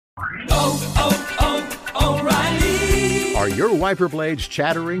O'Reilly. Are your wiper blades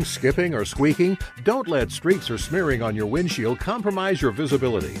chattering, skipping, or squeaking? Don't let streaks or smearing on your windshield compromise your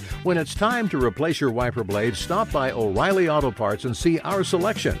visibility. When it's time to replace your wiper blades, stop by O'Reilly Auto Parts and see our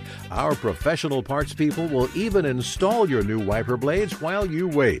selection. Our professional parts people will even install your new wiper blades while you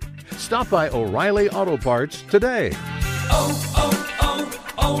wait. Stop by O'Reilly Auto Parts today.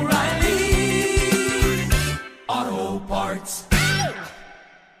 O'Reilly Auto Parts.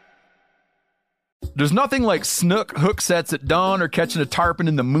 There's nothing like snook hook sets at dawn or catching a tarpon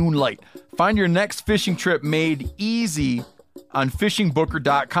in the moonlight. Find your next fishing trip made easy on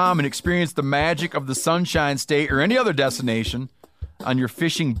fishingbooker.com and experience the magic of the Sunshine State or any other destination on your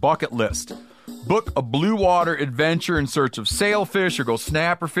fishing bucket list. Book a blue water adventure in search of sailfish or go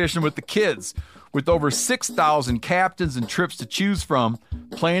snapper fishing with the kids. With over 6,000 captains and trips to choose from,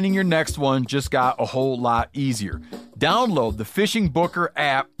 planning your next one just got a whole lot easier. Download the Fishing Booker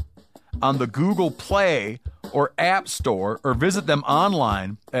app on the Google Play or App Store, or visit them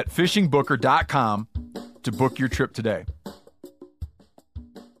online at fishingbooker.com to book your trip today.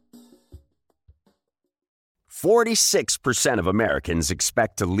 46% of Americans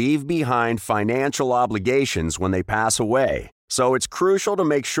expect to leave behind financial obligations when they pass away. So it's crucial to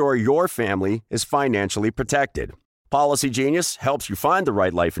make sure your family is financially protected. Policy Genius helps you find the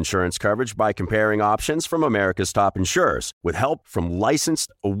right life insurance coverage by comparing options from America's top insurers with help from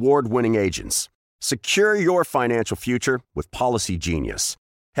licensed, award-winning agents. Secure your financial future with Policy Genius.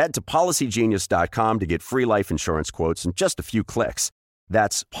 Head to PolicyGenius.com to get free life insurance quotes in just a few clicks.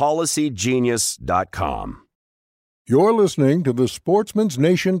 That's PolicyGenius.com. You're listening to the Sportsman's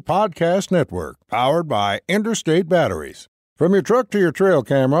Nation Podcast Network, powered by Interstate Batteries. From your truck to your trail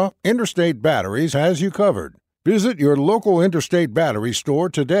camera, Interstate Batteries has you covered. Visit your local Interstate Battery store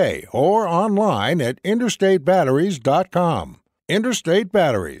today or online at interstatebatteries.com. Interstate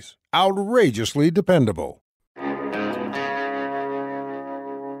Batteries, outrageously dependable.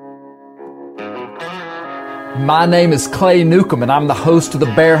 My name is Clay Newcomb, and I'm the host of the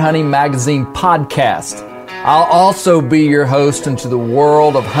Bear Hunting Magazine podcast. I'll also be your host into the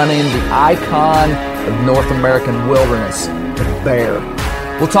world of hunting the icon of North American wilderness, the bear.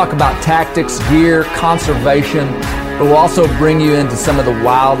 We'll talk about tactics, gear, conservation, but we'll also bring you into some of the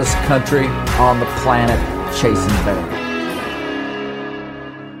wildest country on the planet, chasing bear.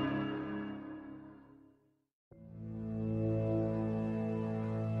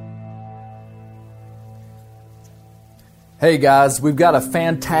 Hey guys, we've got a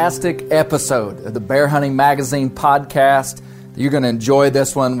fantastic episode of the Bear Hunting Magazine podcast. You're going to enjoy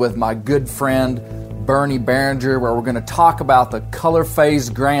this one with my good friend Bernie Behringer, where we're going to talk about the Color Phase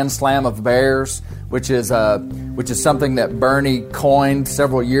Grand Slam of Bears, which is something that Bernie coined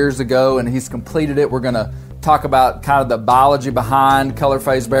several years ago, and he's completed it. We're going to talk about kind of the biology behind color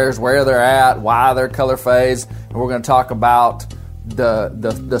phase bears, where they're at, why they're color phase, and we're going to talk about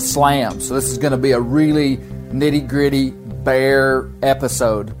the slam. So this is going to be a really nitty-gritty bear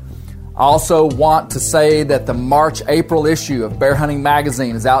episode. I also want to say that the March-April issue of Bear Hunting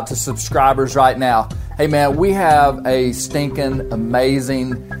Magazine is out to subscribers right now. Hey man, we have a stinking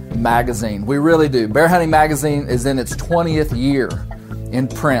amazing magazine. We really do. Bear Hunting Magazine is in its 20th year in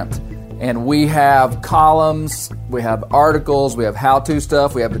print. And we have columns, we have articles, we have how-to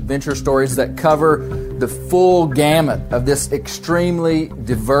stuff, we have adventure stories that cover the full gamut of this extremely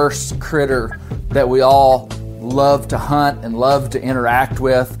diverse critter that we all love to hunt and love to interact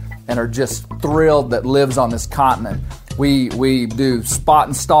with, and are just thrilled that lives on this continent. We do spot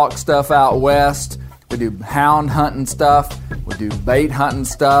and stalk stuff out west. We do hound hunting stuff. We do bait hunting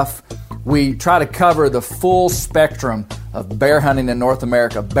stuff. We try to cover the full spectrum of bear hunting in North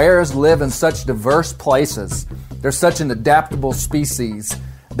America. Bears live in such diverse places. They're such an adaptable species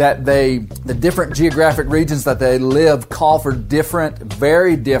that the different geographic regions that they live call for different,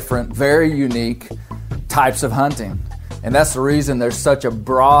 very unique types of hunting. And that's the reason there's such a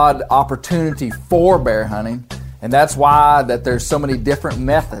broad opportunity for bear hunting. And that's why that there's so many different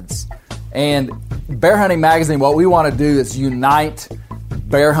methods. And Bear Hunting Magazine, what we want to do is unite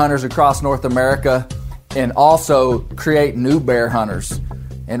bear hunters across North America and also create new bear hunters.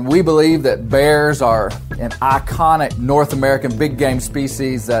 And we believe that bears are an iconic North American big game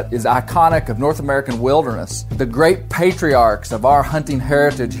species that is iconic of North American wilderness. The great patriarchs of our hunting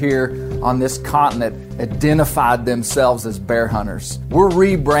heritage here on this continent identified themselves as bear hunters. We're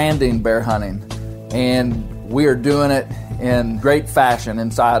rebranding bear hunting, and we are doing it in great fashion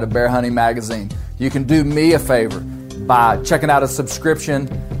inside of Bear Hunting Magazine. You can do me a favor by checking out a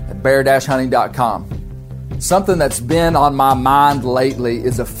subscription at bear-hunting.com. Something that's been on my mind lately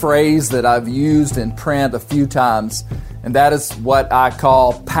is a phrase that I've used in print a few times, and that is what I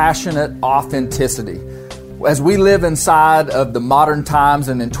call passionate authenticity. As we live inside of the modern times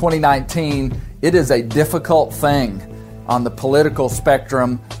and in 2019, it is a difficult thing on the political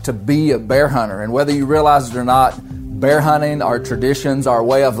spectrum to be a bear hunter. And whether you realize it or not, bear hunting, our traditions, our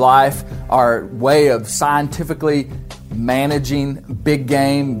way of life, our way of scientifically managing big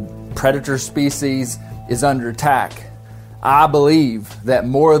game, predator species is under attack. I believe that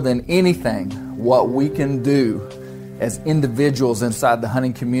more than anything, what we can do as individuals inside the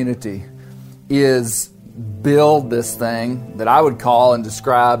hunting community is build this thing that I would call and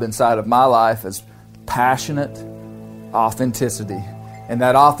describe inside of my life as passionate authenticity. And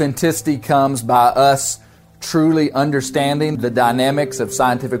that authenticity comes by us truly understanding the dynamics of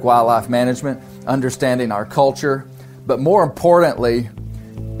scientific wildlife management, understanding our culture, but more importantly,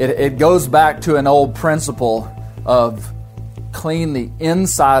 it goes back to an old principle of clean the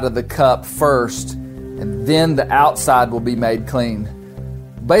inside of the cup first, and then the outside will be made clean.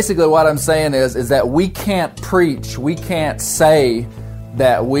 Basically what I'm saying is that we can't preach, we can't say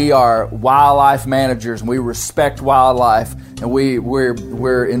that we are wildlife managers and we respect wildlife and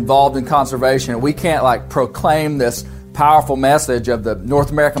we're involved in conservation. We can't like proclaim this powerful message of the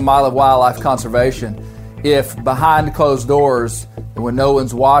North American Model of Wildlife Conservation if behind closed doors and when no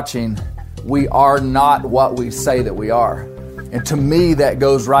one's watching, we are not what we say that we are. And to me, that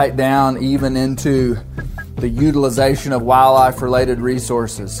goes right down even into the utilization of wildlife-related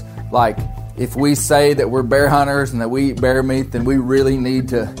resources. Like, if we say that we're bear hunters and that we eat bear meat, then we really need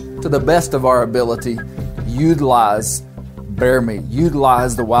to the best of our ability, utilize bear meat,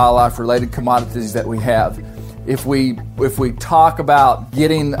 utilize the wildlife-related commodities that we have. If we talk about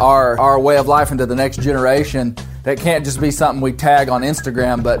getting our way of life into the next generation, that can't just be something we tag on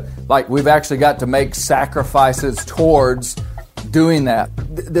Instagram, but like we've actually got to make sacrifices towards doing that.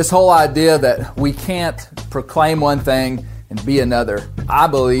 This whole idea that we can't proclaim one thing and be another. I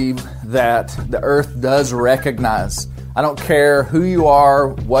believe that the earth does recognize, I don't care who you are,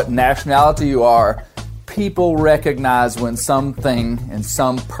 what nationality you are, people recognize when something and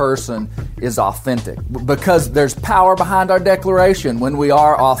some person is authentic. Because there's power behind our declaration when we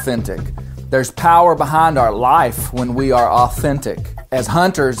are authentic. There's power behind our life when we are authentic. As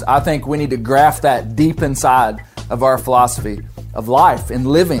hunters, I think we need to graft that deep inside of our philosophy of life and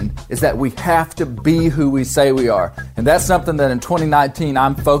living, is that we have to be who we say we are. And that's something that in 2019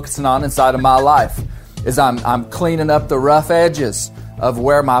 I'm focusing on inside of my life, is I'm cleaning up the rough edges of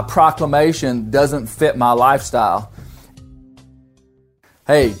where my proclamation doesn't fit my lifestyle.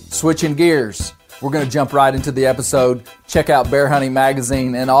 Hey, switching gears, we're going to jump right into the episode. Check out Bear Hunting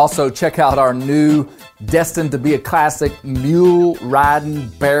Magazine and also check out our new destined to be a classic mule riding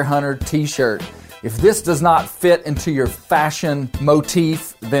bear hunter t-shirt. If this does not fit into your fashion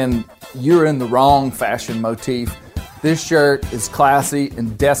motif, then you're in the wrong fashion motif. This shirt is classy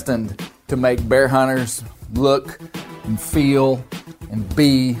and destined to make bear hunters look and feel and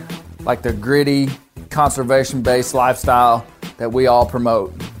be like the gritty, conservation-based lifestyle that we all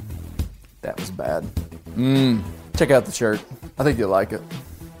promote. That was bad. Check out the shirt. I think you'll like it.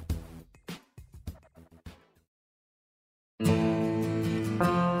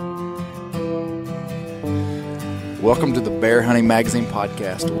 Welcome to the Bear Hunting Magazine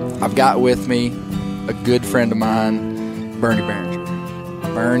podcast. I've got with me a good friend of mine, Bernie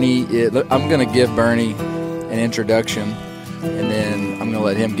Behringer. I'm going to give Bernie an introduction, and then I'm going to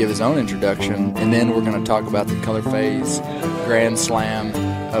let him give his own introduction, and then we're going to talk about the Color Phase Grand Slam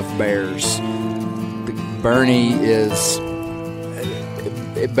of bears. Bernie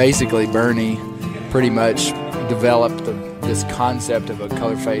pretty much developed this concept of a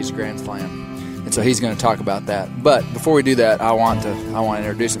Color Phase Grand Slam. And so he's going to talk about that. But before we do that, I want to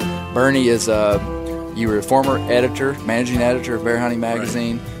introduce him. Bernie is you were a former editor, managing editor of Bear Hunting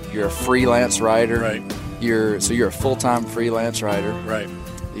Magazine. Right. You're a freelance writer. Right. You're a full-time freelance writer. Right.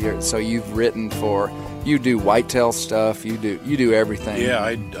 So you've written you do whitetail stuff. You do everything. Yeah,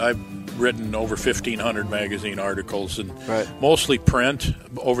 I've written over 1,500 magazine articles and mostly print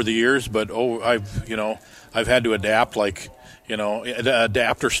over the years. But I've had to adapt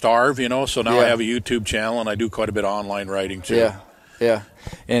adapt or starve, so now I have a YouTube channel and I do quite a bit of online writing too. Yeah.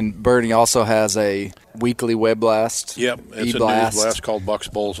 And Bernie also has a weekly web blast. Yep, it's a news blast called Bucks,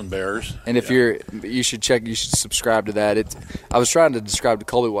 Bulls, and Bears. And if you should subscribe to that. I was trying to describe to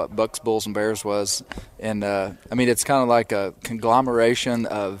Colby what Bucks, Bulls, and Bears was, and it's kind of like a conglomeration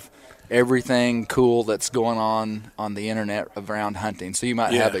of everything cool that's going on the internet around hunting. So you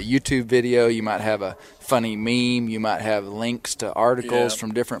might have a YouTube video, you might have a funny meme, you might have links to articles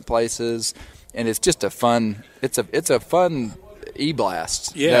from different places, and it's just a fun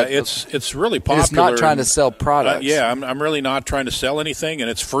e-blasts. Yeah, it's really popular. It's not trying to sell products. I'm really not trying to sell anything, and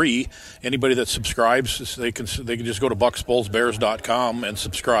it's free. Anybody that subscribes, they can just go to bucksbullsbears.com and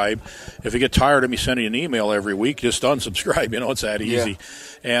subscribe. If you get tired of me sending an email every week, just unsubscribe. It's that easy.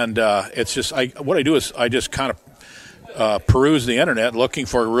 Yeah. And it's just what I do is I just kind of peruse the internet looking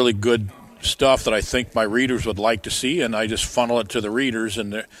for really good stuff that I think my readers would like to see, and I just funnel it to the readers.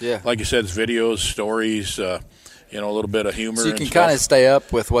 And like you said, it's videos, stories, a little bit of humor. So you can kind of stay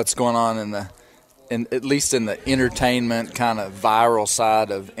up with what's going on at least in the entertainment kind of viral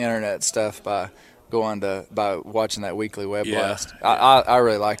side of internet stuff by watching that weekly web blast. I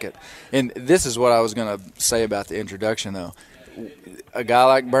really like it. And this is what I was going to say about the introduction, though. A guy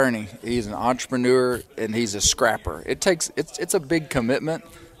like Bernie, he's an entrepreneur and he's a scrapper. It's a big commitment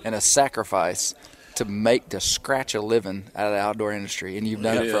and a sacrifice to scratch a living out of the outdoor industry, and you've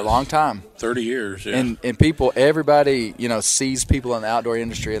done it for a long time. 30 years, yeah. And everybody, sees people in the outdoor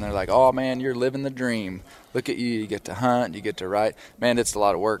industry, and they're like, oh, man, you're living the dream. Look at you. You get to hunt. You get to write. Man, it's a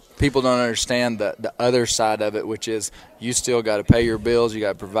lot of work. People don't understand the other side of it, which is you still got to pay your bills. You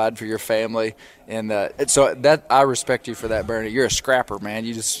got to provide for your family. And so that I respect you for that, Bernie. You're a scrapper, man.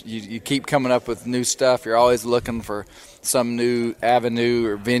 You keep coming up with new stuff. You're always looking for some new avenue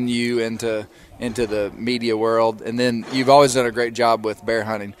or venue into the media world. And then you've always done a great job with bear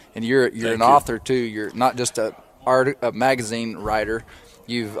hunting. And you're an author, too. You're not just a magazine writer.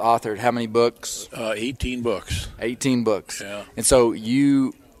 You've authored how many books? 18 books. 18 books. Yeah. And so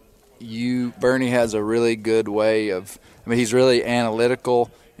Bernie has a really good way of, he's really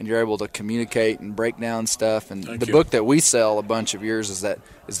analytical, and you're able to communicate and break down stuff. And the book that we sell a bunch of yours is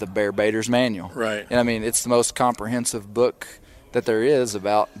the Bear Baiter's Manual. Right. And it's the most comprehensive book that there is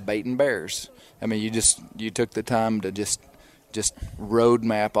about baiting bears. You took the time to just road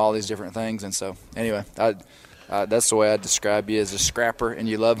map all these different things. And so anyway, that's the way I describe you, as a scrapper, and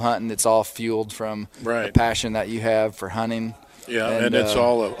you love hunting. It's all fueled from the passion that you have for hunting. Yeah, and it's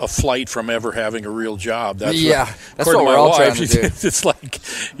all a flight from ever having a real job. That's what we're all trying to do. It's like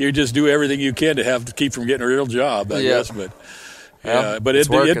you just do everything you can to keep from getting a real job, I guess. But but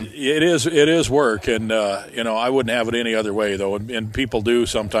it is work, and I wouldn't have it any other way, though. And people do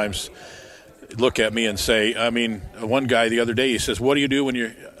sometimes look at me and say, one guy the other day, he says, what do you do when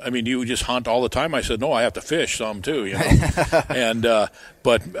do you just hunt all the time? I said, no, I have to fish some too, and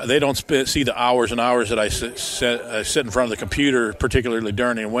but they don't see the hours and hours that I sit in front of the computer, particularly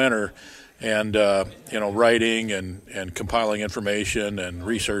during the winter, and writing and compiling information and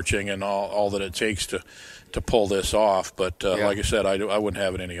researching and all that it takes to pull this off. But like I said, I wouldn't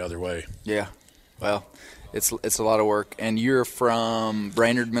have it any other way. Yeah, well, it's a lot of work. And you're from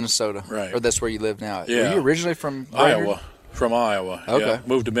Brainerd, Minnesota, right? Or that's where you live now. Yeah. Were you originally from Brainerd? Iowa. From Iowa. Okay. Yeah.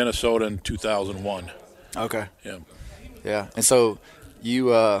 Moved to Minnesota in 2001. Okay. Yeah. Yeah. And so you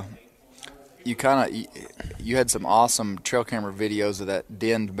had some awesome trail camera videos of that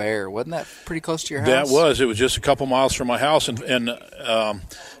denned bear. Wasn't that pretty close to your house? It was just a couple miles from my house, and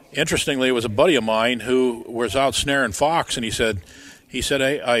interestingly, it was a buddy of mine who was out snaring fox, and he said,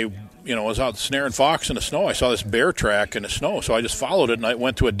 hey, I was out snaring fox in the snow. I saw this bear track in the snow, so I just followed it, and I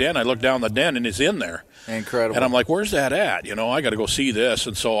went to a den. I looked down the den, and it's in there. Incredible. And I'm like, where's that at? I got to go see this.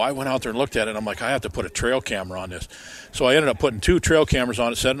 And so I went out there and looked at it, and I'm like, I have to put a trail camera on this. So I ended up putting 2 trail cameras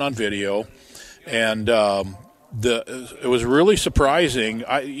on it, set it on video, and it was really surprising.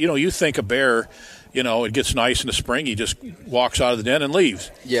 You think a bear, it gets nice in the spring, he just walks out of the den and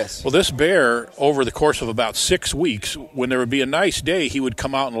leaves. Yes. Well, this bear, over the course of about 6 weeks, when there would be a nice day, he would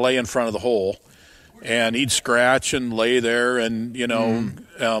come out and lay in front of the hole, and he'd scratch and lay there and,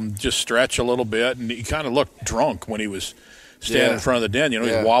 just stretch a little bit. And he kind of looked drunk when he was standing in front of the den.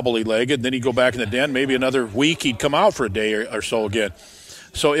 He's wobbly-legged. Then he'd go back in the den. Maybe another week he'd come out for a day or so again.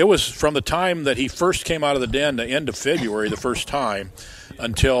 So it was from the time that he first came out of the den to end of February the first time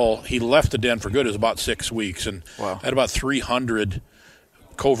until he left the den for good. It was about 6 weeks. And I had about 300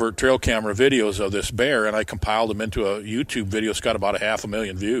 covert trail camera videos of this bear, and I compiled them into a YouTube video. It's got about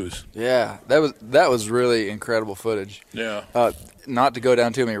 500,000 views. Yeah, that was really incredible footage. Yeah. Not to go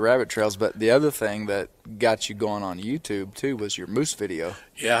down too many rabbit trails, but the other thing that got you going on YouTube too was your moose video.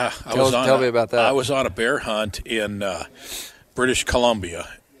 Yeah. Tell me about that. I was on a bear hunt in British Columbia,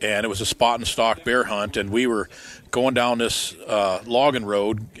 and it was a spot and stalk bear hunt, and we were going down this logging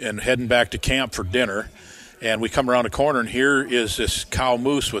road and heading back to camp for dinner. And we come around a corner, and here is this cow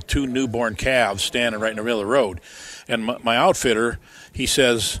moose with 2 newborn calves standing right in the middle of the road. And my outfitter, he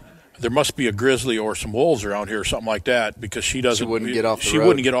says, there must be a grizzly or some wolves around here or something like that, because she wouldn't get off the road. She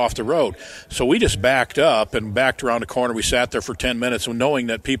wouldn't get off the road. So we just backed up and backed around the corner. We sat there for 10 minutes knowing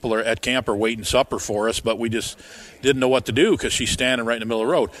that people are at camp are waiting supper for us, but we just didn't know what to do because she's standing right in the middle of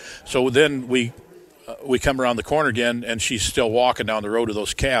the road. So then we come around the corner again, and she's still walking down the road to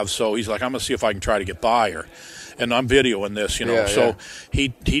those calves. So he's like, I'm going to see if I can try to get by her. And I'm videoing this, So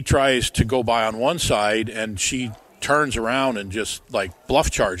he tries to go by on one side, and she turns around and just like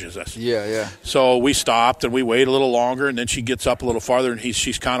bluff charges us. Yeah. So we stopped and we wait a little longer, and then she gets up a little farther, and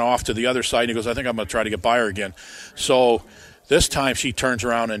she's kind of off to the other side. And he goes, I think I'm going to try to get by her again. So this time she turns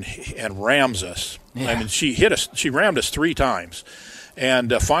around and rams us. Yeah. I mean, she rammed us 3 times.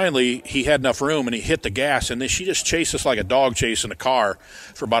 And finally, he had enough room, and he hit the gas, and then she just chased us like a dog chasing a car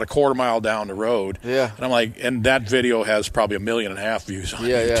for about a quarter mile down the road. Yeah. And I'm like, and that video has probably 1.5 million views on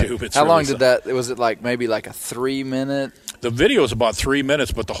YouTube. It's How long did that? Was it like maybe like a 3-minute? The video is about 3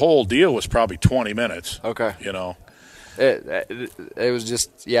 minutes, but the whole deal was probably 20 minutes. Okay. It was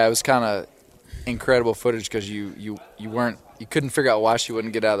just it was kind of incredible footage because you couldn't figure out why she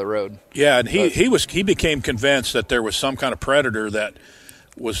wouldn't get out of the road. Yeah, and he became convinced that there was some kind of predator that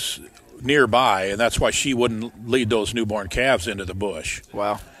was nearby, and that's why she wouldn't lead those newborn calves into the bush.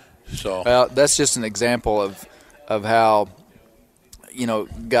 Wow. So well, that's just an example of how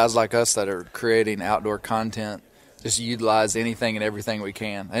guys like us that are creating outdoor content just utilize anything and everything we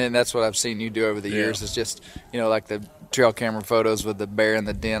can, and that's what I've seen you do over the years. It's just like the trail camera photos with the bear in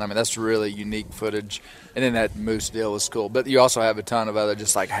the den. I mean, that's really unique footage. And then that moose deal was cool. But you also have a ton of other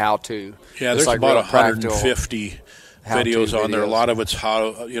just like how-to. Yeah, there's like about 150 videos on there. A lot of it's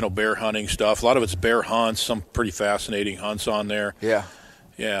bear hunting stuff. A lot of it's bear hunts. Some pretty fascinating hunts on there. Yeah.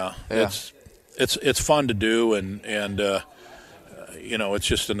 It's fun to do, and it's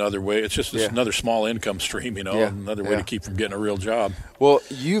just another way. It's just another small income stream, another way to keep from getting a real job. Well,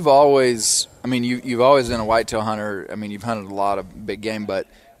 you've always been a whitetail hunter. I mean, you've hunted a lot of big game, but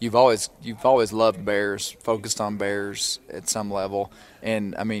you've always loved bears, focused on bears at some level.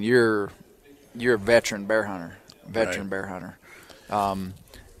 And I mean, you're a veteran bear hunter, bear hunter.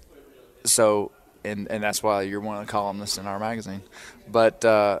 So, and that's why you're one of the columnists in our magazine. But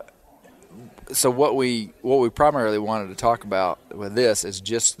so what we primarily wanted to talk about with this is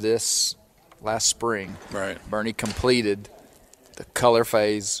just this last spring. Right. Bernie completed the Color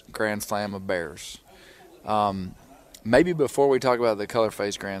Phase Grand Slam of bears. Maybe before we talk about the Color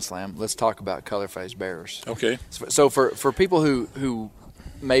Phase Grand Slam, let's talk about Color Phase bears. Okay. So for people who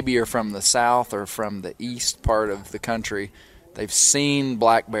maybe are from the south or from the east part of the country, they've seen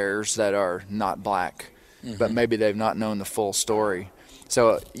black bears that are not black, but maybe they've not known the full story.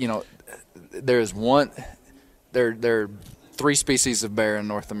 So, there are 3 species of bear in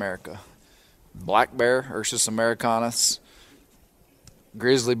North America: black bear, Ursus americanus,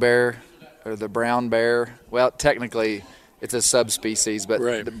 grizzly bear, or the brown bear. Well, technically it's a subspecies, but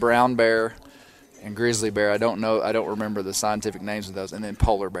the brown bear and grizzly bear, I don't remember the scientific names of those, and then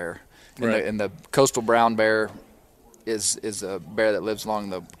polar bear. And the coastal brown bear is a bear that lives along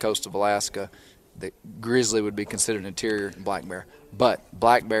the coast of Alaska. The grizzly would be considered an interior black bear. But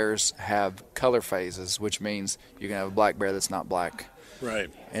black bears have color phases, which means you can have a black bear that's not black. Right.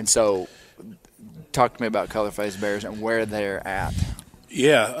 And so talk to me about color phase bears and where they're at.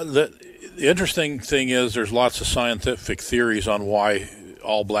 Yeah. The interesting thing is there's lots of scientific theories on why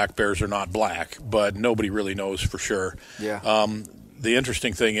all black bears are not black, but nobody really knows for sure. Yeah. The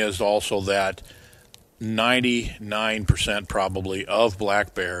interesting thing is also that 99% probably of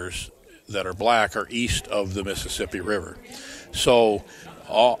black bears that are black are east of the Mississippi River. So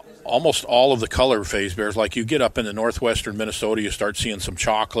almost all of the color phase bears, like you get up into northwestern Minnesota, you start seeing some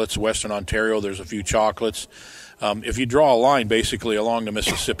chocolates. Western Ontario, there's a few chocolates. If you draw a line basically along the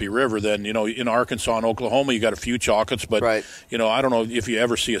Mississippi River, then, in Arkansas and Oklahoma, you got a few chocolates, but, I don't know if you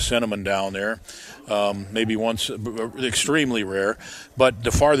ever see a cinnamon down there. Maybe once, extremely rare. But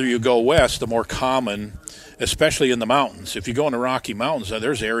the farther you go west, the more common, especially in the mountains. If you go in the Rocky Mountains,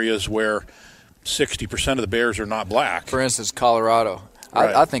 there's areas where 60% of the bears are not black. For instance, Colorado.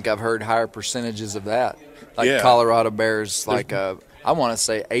 Right. I think I've heard higher percentages of that. Colorado bears, I want to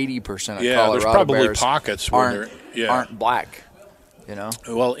say 80% of Colorado there's probably bears pockets where aren't black.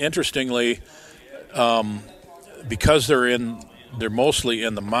 Well, interestingly, because they're mostly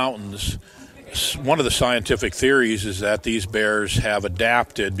in the mountains, one of the scientific theories is that these bears have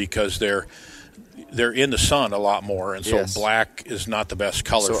adapted because they're in the sun a lot more, and so black is not the best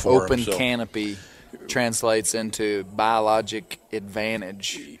color for them. So open canopy translates into biologic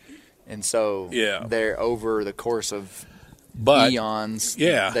advantage, and so they're over the course of eons.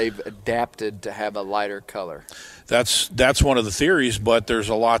 They've adapted to have a lighter color. that's one of the theories, but there's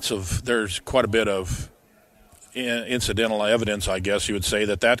quite a bit of incidental evidence, I guess you would say,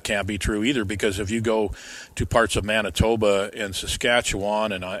 that can't be true either, because if you go to parts of Manitoba and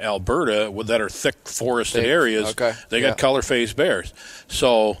Saskatchewan and Alberta that are thick forested areas, they got color-phased bears.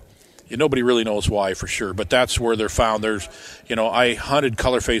 So nobody really knows why for sure, but that's where they're found. There's, I hunted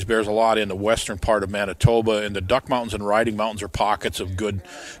color-phased bears a lot in the western part of Manitoba, and the Duck Mountains and Riding Mountains are pockets of good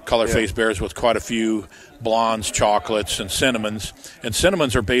color-phased bears with quite a few blondes, chocolates, and cinnamons. And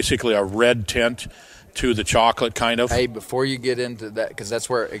cinnamons are basically a red tint to the chocolate, kind of. Hey, before you get into that, because that's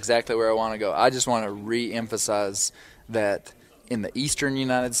exactly where I want to go, I just want to re-emphasize that in the eastern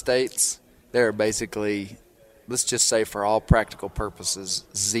United States, there are basically, let's just say for all practical purposes,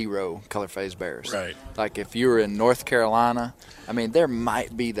 0 color-phased bears. Right. Like if you were in North Carolina, I mean, there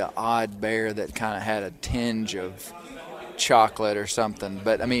might be the odd bear that kind of had a tinge of chocolate or something,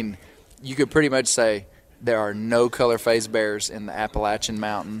 but I mean, you could pretty much say there are no color-phased bears in the Appalachian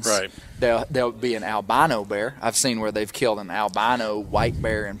Mountains. Right. There'll be an albino bear. I've seen where they've killed an albino white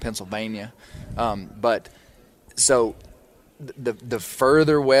bear in Pennsylvania. But so the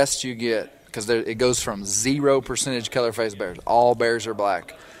further west you get, because it goes from 0% color-phased bears, all bears are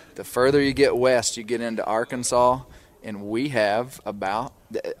black. The further you get west, you get into Arkansas, and we have about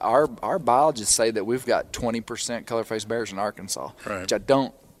our biologists say that we've got 20% color-phased bears in Arkansas, right.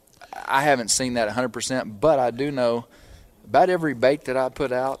 which I haven't seen that 100%, but I do know about every bait that I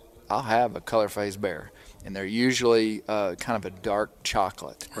put out, I'll have a color-phased bear, and they're usually kind of a dark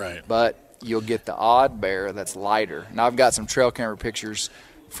chocolate. Right. But you'll get the odd bear that's lighter. Now I've got some trail camera pictures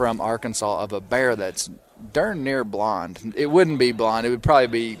from Arkansas of a bear that's darn near blonde. It wouldn't be blonde. It would probably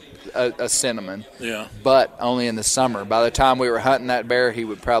be a cinnamon. Yeah. But only in the summer. By the time we were hunting that bear, he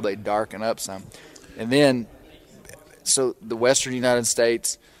would probably darken up some. And then, so the western United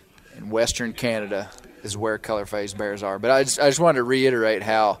States and western Canada is where color-phased bears are. But I just wanted to reiterate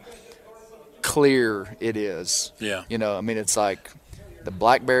how clear it is. Yeah. I mean, it's like the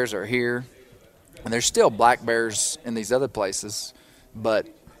black bears are here, and there's still black bears in these other places, but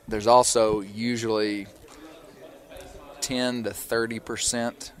there's also usually 10 to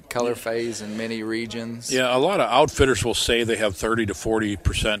 30% color phase in many regions. Yeah, a lot of outfitters will say they have 30 to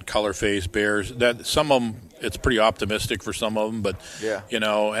 40% color phase bears. That some of them, it's pretty optimistic for some of them, but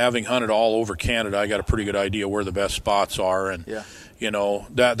having hunted all over Canada, I got a pretty good idea where the best spots are, and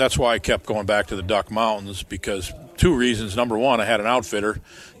that's why I kept going back to the Duck Mountains, because 2 reasons. Number one, I had an outfitter,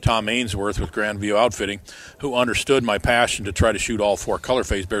 Tom Ainsworth with Grandview Outfitting, who understood my passion to try to shoot all 4 color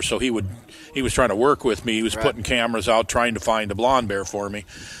phase bears. So he was trying to work with me. He was putting cameras out, trying to find a blonde bear for me.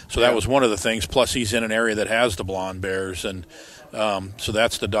 So that was one of the things. Plus, he's in an area that has the blonde bears, and so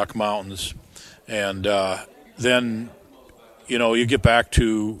that's the Duck Mountains. And then, you get back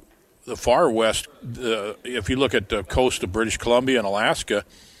to the far west. If you look at the coast of British Columbia and Alaska,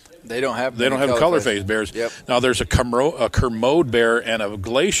 they don't have color phase bears. Yep. Now there's a Kermode bear and a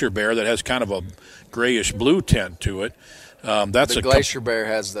glacier bear that has kind of a grayish blue tint to it. That's the glacier bear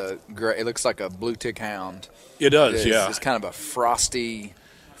has the gray. It looks like a blue tick hound. It does, yeah. It's kind of a frosty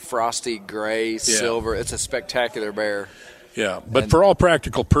gray, silver. It's a spectacular bear. Yeah, but for all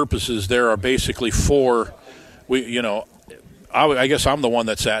practical purposes, there are basically 4. I guess I'm the one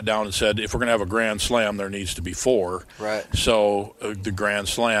that sat down and said, if we're going to have a Grand Slam, there needs to be 4. Right. So the Grand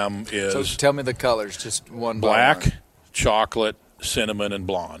Slam is... So tell me the colors, just one black, by one. Chocolate, cinnamon, and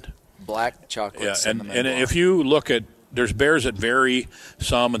blonde. Black, chocolate, cinnamon, and blonde. if you look at... There's bears that vary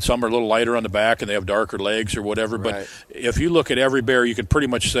some, and some are a little lighter on the back, and they have darker legs or whatever. Right. But if you look at every bear, you can pretty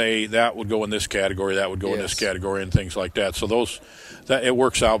much say that would go in this category, that would go in this category, and things like that. So it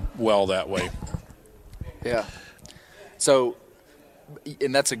works out well that way. Yeah. So,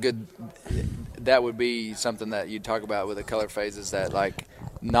 and that's that would be something that you talk about with the color phases, that like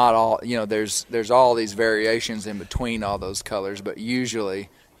not all, there's all these variations in between all those colors, but usually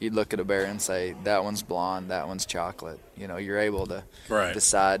you'd look at a bear and say, that one's blonde, that one's chocolate. You're able to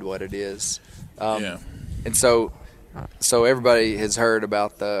decide what it is. And so everybody has heard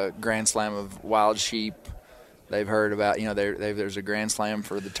about the Grand Slam of wild sheep. They've heard about, there's a Grand Slam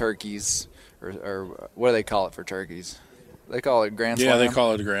for the turkeys, or what do they call it for turkeys? They call it a Grand Slam. Yeah, they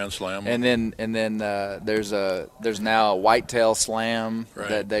call it a Grand Slam. And then there's now a whitetail slam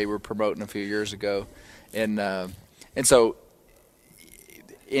that they were promoting a few years ago, and so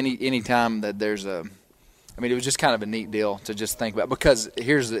any time that there's it was just kind of a neat deal to just think about, because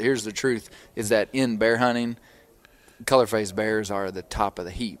here's the truth is that in bear hunting, color phase bears are the top of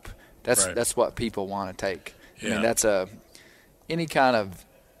the heap. That's what people want to take. Yeah. I mean, that's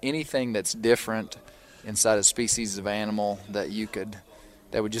anything that's different inside a species of animal that you could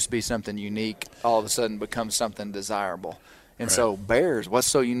that would just be something unique all of a sudden becomes something desirable. And so bears, what's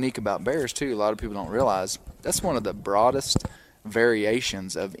so unique about bears too, a lot of people don't realize, that's one of the broadest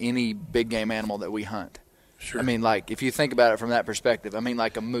variations of any big game animal that we hunt. Sure. I mean, like, if you think about it from that perspective, I mean,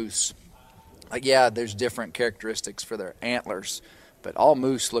 like a moose. Like, yeah, there's different characteristics for their antlers, but all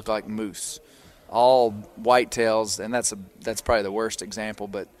moose look like moose. All whitetails, and that's probably the worst example,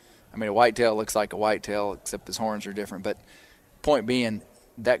 but, I mean, a whitetail looks like a whitetail, except his horns are different. But point being,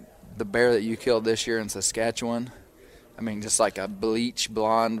 that the bear that you killed this year in Saskatchewan, I mean, just like a bleach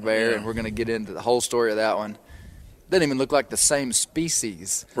blonde bear, and we're going to get into the whole story of that one, doesn't even look like the same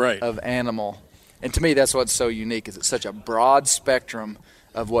species of animal. And to me, that's what's so unique, is it's such a broad spectrum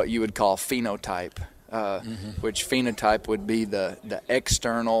of what you would call phenotype, which phenotype would be the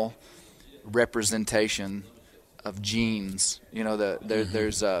external representation of genes. You know,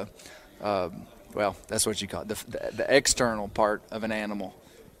 there's well, that's what you call it, the external part of an animal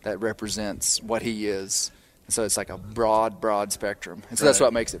that represents what he is. And so it's like a broad spectrum. And so that's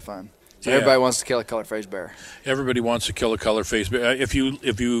what makes it fun. So everybody wants to kill a color-faced bear. Everybody wants to kill a color-faced bear. If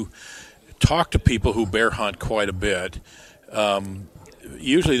you talk to people who bear hunt quite a bit,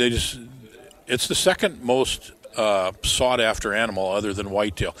 usually it's the second most sought-after animal other than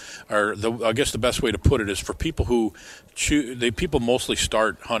whitetail. I guess the best way to put it is for people who people mostly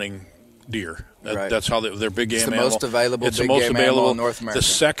start hunting deer. That's how they're big game animal. It's the most available big game animal in North America. The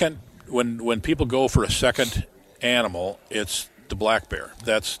second, when people go for a second animal, it's the black bear.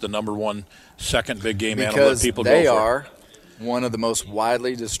 That's the number one second big game animal that people go for. Because they are one of the most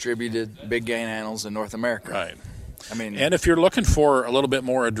widely distributed big game animals in North America. Right. I mean, and if you're looking for a little bit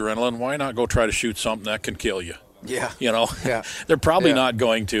more adrenaline, why not go try to shoot something that can kill you? Yeah. You know, they're probably not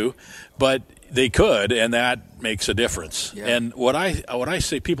going to, but they could, and that makes a difference. Yeah. And what I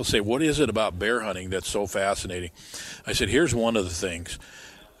say, people say, what is it about bear hunting that's so fascinating? I said, here's one of the things.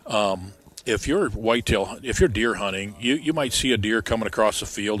 If you're deer hunting, you might see a deer coming across the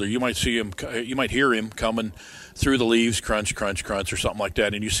field, or you might hear him coming through the leaves, crunch, crunch, crunch, or something like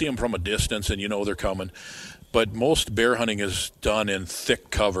that, and you see them from a distance, and you know they're coming. But most bear hunting is done in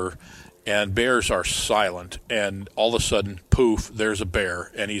thick cover, and bears are silent, and all of a sudden, poof, there's a bear,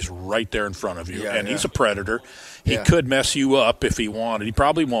 and he's right there in front of you, he's a predator. He could mess you up if he wanted. He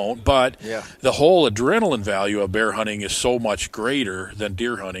probably won't, but the whole adrenaline value of bear hunting is so much greater than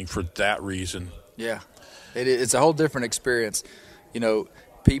deer hunting for that reason. Yeah, it's a whole different experience. You know,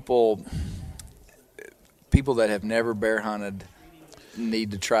 people that have never bear hunted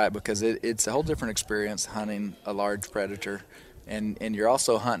need to try it, because it's a whole different experience hunting a large predator, and you're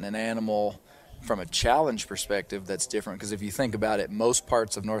also hunting an animal from a challenge perspective that's different, because if you think about it, most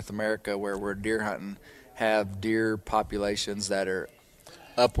parts of North America where we're deer hunting have deer populations that are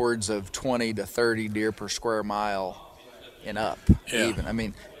upwards of 20 to 30 deer per square mile and up even. I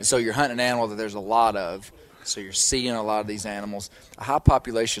mean, so you're hunting an animal that there's a lot of, so you're seeing a lot of these animals. A high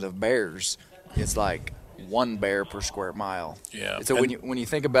population of bears is like one bear per square mile. Yeah. So when you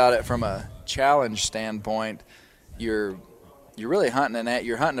think about it from a challenge standpoint, you're really hunting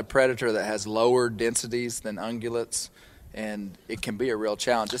a predator that has lower densities than ungulates, and it can be a real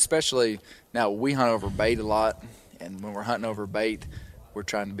challenge. Especially now, we hunt over bait a lot, and when we're hunting over bait, we're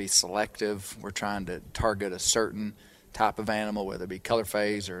trying to be selective. We're trying to target a certain type of animal, whether it be color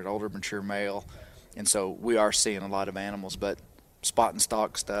phase or an older mature male, and so we are seeing a lot of animals, but spot and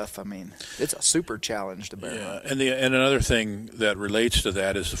stalk stuff, I mean, it's a super challenge to bear hunt. And another thing that relates to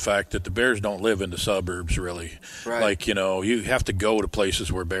that is the fact that the bears don't live in the suburbs, really. Right. Like, you know, you have to go to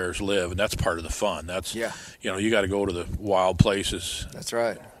places where bears live, and that's part of the fun. That's, you know, you got to go to the wild places. That's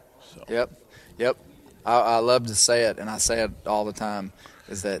right. So. Yep. I love to say it, and I say it all the time,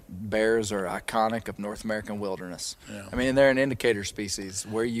 is that bears are iconic of North American wilderness. Yeah. I mean, they're an indicator species.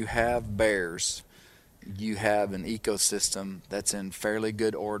 Where you have bears, you have an ecosystem that's in fairly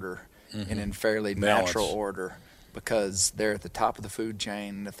good order and in fairly natural order, because they're at the top of the food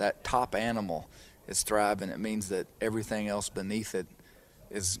chain. And if that top animal is thriving, it means that everything else beneath it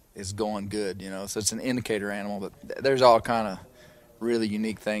is going good, you know. So it's an indicator animal, but there's all kind of really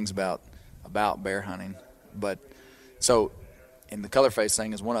unique things about bear hunting. But so, and the color face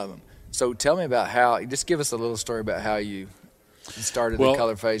thing is one of them. So tell me about just give us a little story about how you started the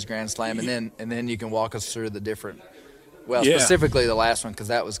Color Phase Grand Slam, and then you can walk us through the different. Well, specifically the last one, because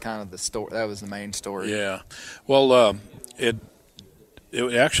that was kind of the story. That was the main story. Yeah. Well, it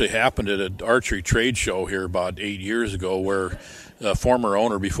actually happened at an archery trade show here about 8 years ago, where the former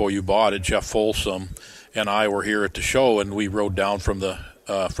owner before you bought it, Jeff Folsom, and I were here at the show, and we rode down from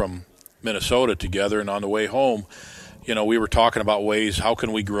Minnesota together, and on the way home, we were talking about ways, how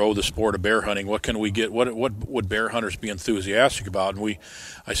can we grow the sport of bear hunting? What can we get? What would bear hunters be enthusiastic about? And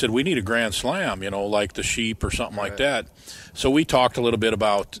I said, we need a Grand Slam, like the sheep or something like that. So we talked a little bit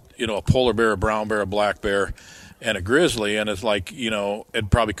about, a polar bear, a brown bear, a black bear, and a grizzly. And it's like,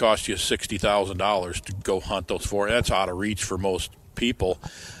 it'd probably cost you $60,000 to go hunt those four. That's out of reach for most people.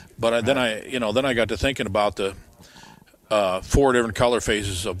 But then I got to thinking about the 4 different color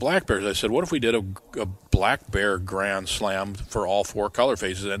phases of black bears. I said, what if we did a black bear Grand Slam for all 4 color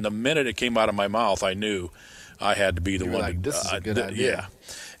phases? And the minute it came out of my mouth, I knew I had to be the one. Like, this is a good idea. Yeah.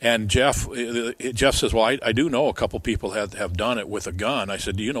 And Jeff says, well, I do know a couple people have done it with a gun. I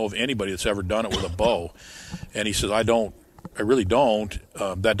said, do you know of anybody that's ever done it with a bow? And he says, I really don't.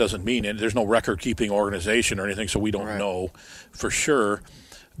 That doesn't mean it. There's no record-keeping organization or anything, so we don't know for sure.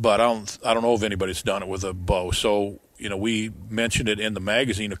 But I don't know if anybody's done it with a bow. So, we mentioned it in the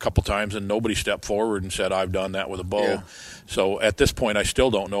magazine a couple times, and nobody stepped forward and said, I've done that with a bow. Yeah. So at this point, I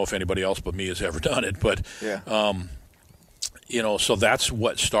still don't know if anybody else but me has ever done it. But, so that's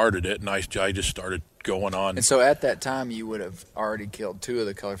what started it, and I just started going on. And so at that time, you would have already killed 2 of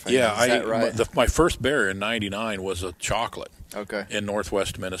the color phases. Yeah, is that right? My first bear in '99 was a chocolate. Okay. In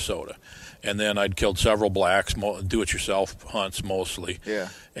northwest Minnesota. And then I'd killed several blacks, do-it-yourself hunts mostly. Yeah.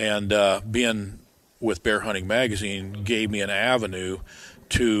 And being with Bear Hunting Magazine gave me an avenue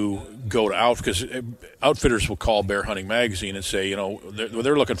to go to because outfitters will call Bear Hunting Magazine and say,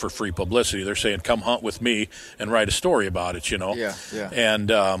 they're looking for free publicity. They're saying, come hunt with me and write a story about it, Yeah.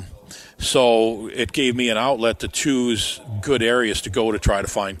 And so it gave me an outlet to choose good areas to go to try to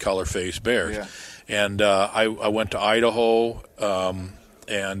find color-phased bears. Yeah. And I went to Idaho,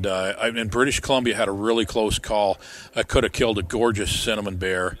 and in British Columbia had a really close call. I could have killed a gorgeous cinnamon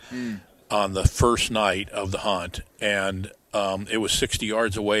bear on the first night of the hunt, and it was 60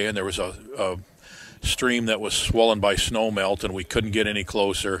 yards away, and there was a stream that was swollen by snow melt, and we couldn't get any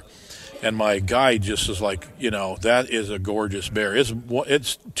closer. And my guide just was like, that is a gorgeous bear.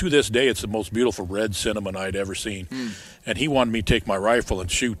 It's to this day, it's the most beautiful red cinnamon I'd ever seen. And he wanted me to take my rifle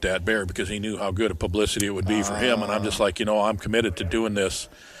and shoot that bear because he knew how good a publicity it would be for him. And I'm just like, I'm committed to doing this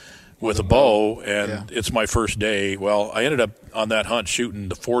with a bow, and it's my first day. Well, I ended up on that hunt shooting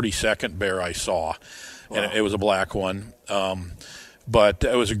the 42nd bear I saw, and it was a black one. But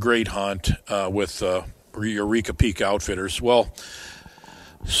it was a great hunt with Eureka Peak Outfitters. Well,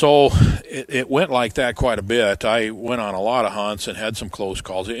 so it went like that quite a bit. I went on a lot of hunts and had some close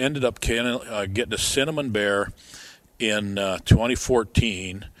calls. I ended up getting a cinnamon bear in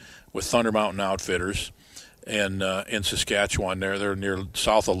 2014 with Thunder Mountain Outfitters in Saskatchewan. They're near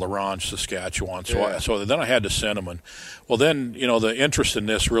south of La Ronge, Saskatchewan. So then I had the cinnamon. Well, then the interest in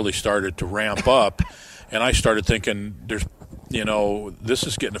this really started to ramp up, and I started thinking, this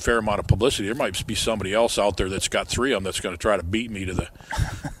is getting a fair amount of publicity. There might be somebody else out there that's got 3 of them that's going to try to beat me to the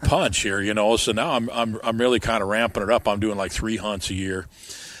punch here. So now I'm really kind of ramping it up. I'm doing like 3 hunts a year.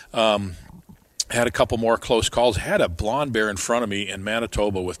 Had a couple more close calls. Had a blonde bear in front of me in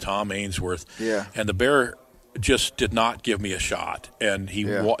Manitoba with Tom Ainsworth. Yeah. And the bear just did not give me a shot, and he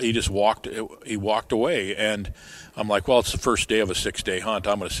just walked away. And I'm like, well, it's the first day of a 6-day hunt.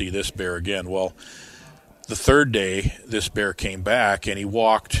 I'm going to see this bear again. Well, the 3rd day, this bear came back, and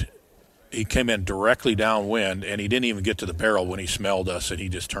he came in directly downwind, and he didn't even get to the barrel when he smelled us, and he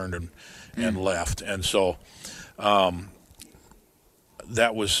just turned and left. And so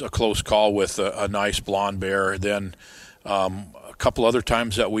that was a close call with a nice blonde bear. Then a couple other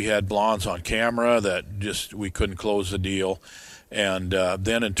times that we had blondes on camera that just we couldn't close the deal. And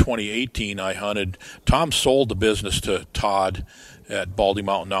then in 2018, I hunted. Tom sold the business to Todd at Baldy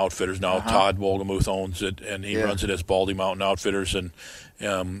Mountain Outfitters. Now Todd Wolgemuth owns it, and he runs it as Baldy Mountain Outfitters. And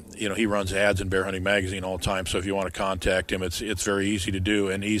he runs ads in Bear Hunting Magazine all the time. So if you want to contact him, it's very easy to do.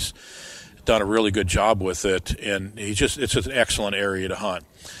 And he's done a really good job with it. And it's an excellent area to hunt.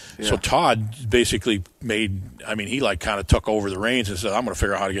 Yeah. So Todd basically he kind of took over the reins and said, I'm going to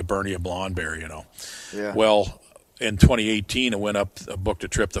figure out how to get Bernie a blonde bear, Yeah. Well, in 2018, I booked a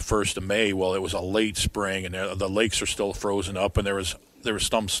trip the 1st of May. Well, it was a late spring, and the lakes are still frozen up, and there was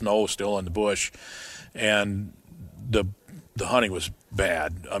some snow still in the bush, and the hunting was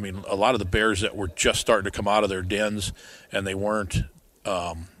bad. I mean, a lot of the bears that were just starting to come out of their dens, and they weren't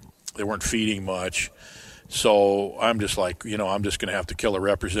feeding much. So I'm just like, I'm just going to have to kill a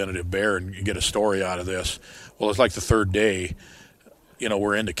representative bear and get a story out of this. Well, it's like the 3rd day.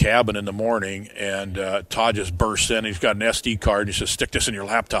 We're in the cabin in the morning, and Todd just bursts in. He's got an SD card, and he says, stick this in your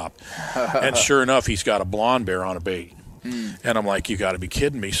laptop. And sure enough, he's got a blonde bear on a bait. And I'm like, you got to be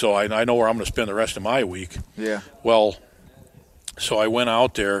kidding me. So I know where I'm going to spend the rest of my week. Yeah. Well, so I went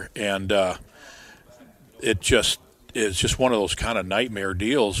out there, and is just one of those kind of nightmare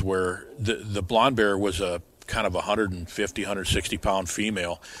deals where the blonde bear was a kind of 150, 160 pound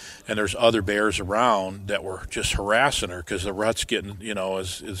female, and there's other bears around that were just harassing her because the rut's getting,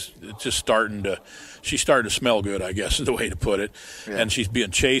 is just she's starting to smell good, I guess is the way to put it. Yeah. And she's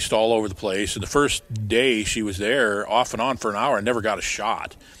being chased all over the place. And the first day she was there, off and on for an hour, and never got a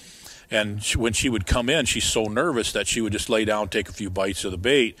shot. And when she would come in, she's so nervous that she would just lay down, take a few bites of the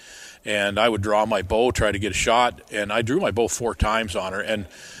bait, and I would draw my bow, try to get a shot, and I drew my bow 4 times on her. And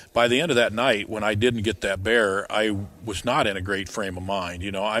by the end of that night, when I didn't get that bear, I was not in a great frame of mind.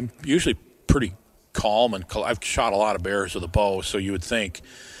 I'm usually pretty calm, and I've shot a lot of bears with a bow, so you would think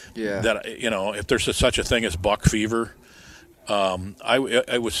that, if there's such a thing as buck fever,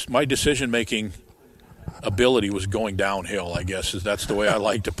 my decision-making ability was going downhill, I guess. That's the way I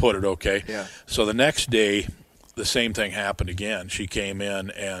like to put it, okay? Yeah. So the next day, the same thing happened again. She came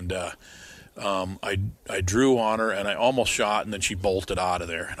in, and I drew on her, and I almost shot, and then she bolted out of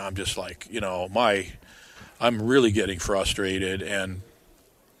there. And I'm just like, I'm really getting frustrated and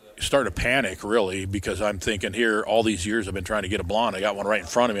starting to panic, really, because I'm thinking here, all these years I've been trying to get a blonde. I got one right in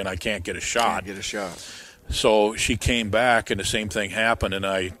front of me, and I can't get a shot. So she came back, and the same thing happened, and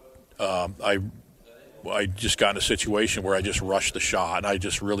I just got in a situation where I just rushed the shot, and I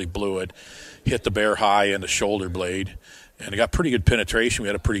just really blew it, hit the bear high in the shoulder blade, and it got pretty good penetration. We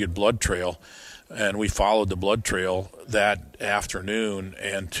had a pretty good blood trail, and we followed the blood trail that afternoon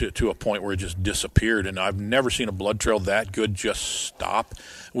and to a point where it just disappeared. And I've never seen a blood trail that good just stop.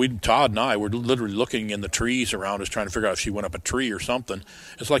 Todd and I were literally looking in the trees around us trying to figure out if she went up a tree or something.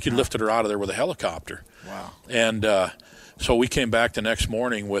 It's like you lifted her out of there with a helicopter. Wow. And so we came back the next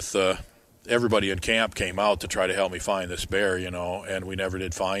morning with everybody in camp came out to try to help me find this bear, and we never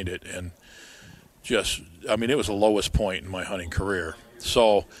did find it. And it was the lowest point in my hunting career.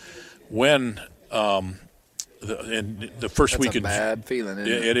 So when in the first week of bad feeling,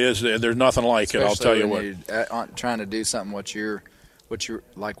 isn't it? It is. There's nothing like especially it. I'll tell you what. You're trying to do something what you're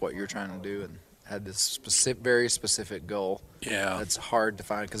like you're trying to do, and had this very specific goal. Yeah, that's hard to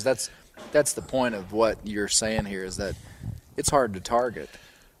find, because that's the point of what you're saying here, is that it's hard to target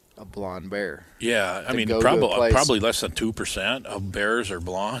a blonde bear. Yeah, probably less than 2% of bears are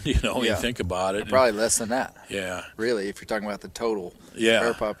blonde. When you think about it, probably less than that. Yeah, really, if you're talking about the total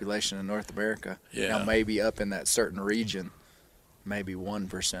bear population in North America. Yeah, now maybe up in that certain region, maybe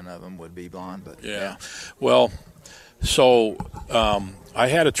 1% of them would be blonde. But yeah. Well, so I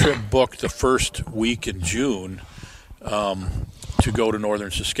had a trip booked the first week in June. To go to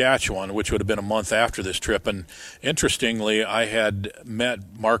northern Saskatchewan, which would have been a month after this trip. And interestingly, I had met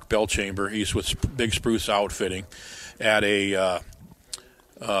Mark Belchamber. He's with Big Spruce Outfitting at a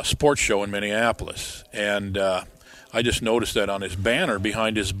sports show in Minneapolis. And I just noticed that on his banner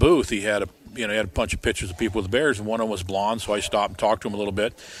behind his booth, he had a bunch of pictures of people with bears, and one of them was blonde. So I stopped and talked to him a little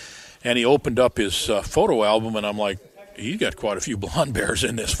bit. And he opened up his photo album, and I'm like, "You got quite a few blonde bears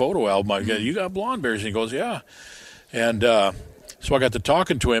in this photo album. I go, you got blonde bears?" And he goes, "Yeah." And so I got to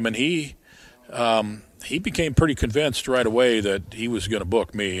talking to him, and he became pretty convinced right away that he was going to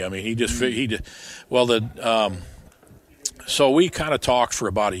book me. I mean, so we kind of talked for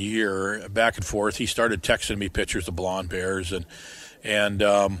about a year, back and forth. He started texting me pictures of blonde bears, and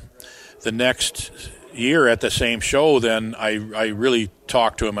the next year at the same show, then I really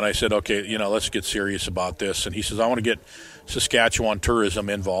talked to him, and I said, "Okay, let's get serious about this." And he says, "I want to get Saskatchewan tourism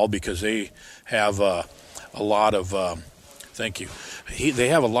involved because they have a lot of." Thank you. They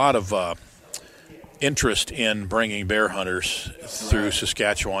have a lot of interest in bringing bear hunters through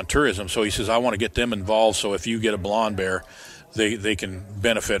Saskatchewan tourism. So he says, I want to get them involved, so if you get a blonde bear, they can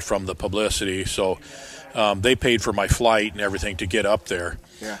benefit from the publicity. So they paid for my flight and everything to get up there.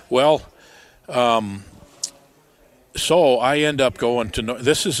 Yeah. Well, so I end up going to –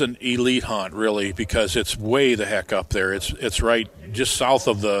 this is an elite hunt, really, because it's way the heck up there. It's right just south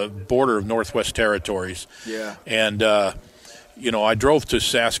of the border of Northwest Territories. Yeah. And I drove to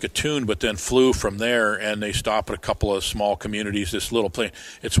Saskatoon, but then flew from there, and they stop at a couple of small communities. This little plane,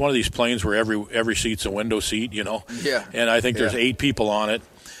 it's one of these planes where every seat's a window seat, Yeah. And I think there's 8 people on it.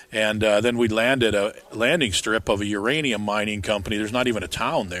 And then we landed a landing strip of a uranium mining company. There's not even a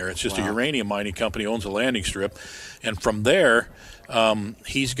town there. It's just a uranium mining company owns a landing strip. And from there,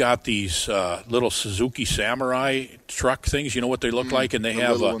 he's got these little Suzuki Samurai truck things. You know what they look like? And they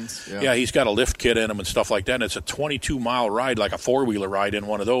have he's got a lift kit in them and stuff like that. And it's a 22-mile ride, like a four-wheeler ride in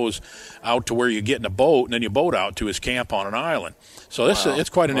one of those, out to where you get in a boat, and then you boat out to his camp on an island. So it's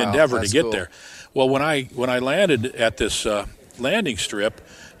quite an endeavor to get there. Well, when I landed at this landing strip,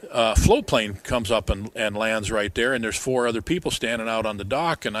 float plane comes up and lands right there, and there's 4 other people standing out on the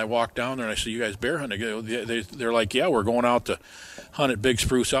dock. And I walk down there and I say, "You guys bear hunting?" They're like, "Yeah, we're going out to hunt at Big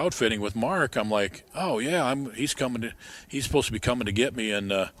Spruce Outfitting with Mark." I'm like, "Oh yeah, he's supposed to be coming to get me in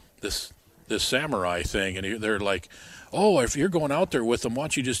this samurai thing." And they're like, "Oh, if you're going out there with them, why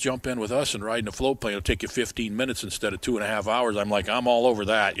don't you just jump in with us and ride in a float plane? It'll take you 15 minutes instead of 2.5 hours." I'm like, "I'm all over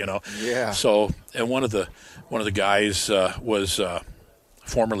that, you know." Yeah. So, and one of the guys was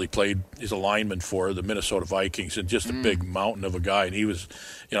formerly played. He's a lineman for the Minnesota Vikings, and just a big mountain of a guy. And he was,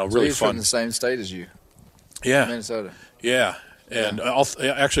 really he's fun. from the same state as you. Yeah, Minnesota. Yeah, and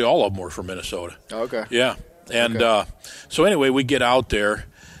actually all of them were from Minnesota. Oh, okay. Yeah, and so anyway, we get out there,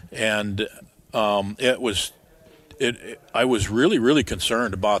 and I was really, really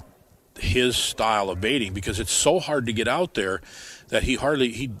concerned about his style of baiting because it's so hard to get out there that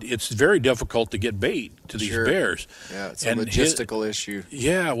it's very difficult to get bait to these bears. Yeah, it's a logistical issue.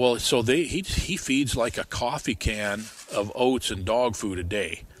 Yeah, well, so he feeds like a coffee can of oats and dog food a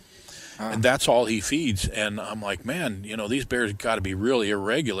day. And that's all he feeds. And I'm like, man, these bears got to be really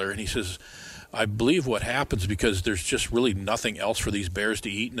irregular. And he says, I believe what happens because there's just really nothing else for these bears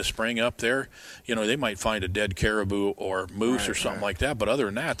to eat in the spring up there. They might find a dead caribou or moose or something like that. But other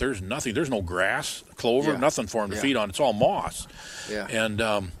than that, there's nothing. There's no grass, clover, nothing for them to feed on. It's all moss. Yeah.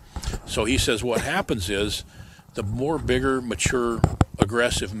 And so he says what happens is the more bigger, mature,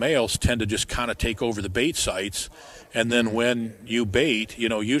 aggressive males tend to just kind of take over the bait sites. And then when you bait,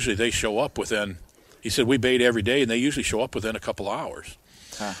 usually they show up within, he said, we bait every day, and they usually show up within a couple hours.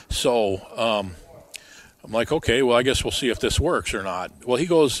 So I'm like, okay, well, I guess we'll see if this works or not. Well, he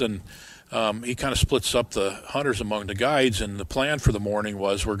goes and he kind of splits up the hunters among the guides, and the plan for the morning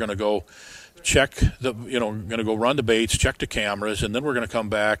was we're going to go check going to go run the baits, check the cameras, and then we're going to come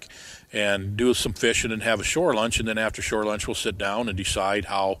back and do some fishing and have a shore lunch, and then after shore lunch we'll sit down and decide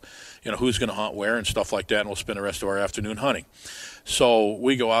how, who's going to hunt where and stuff like that, and we'll spend the rest of our afternoon hunting. So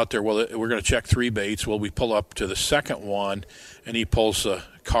we go out there. Well, we're going to check 3 baits. Well, we pull up to the second one, and he pulls a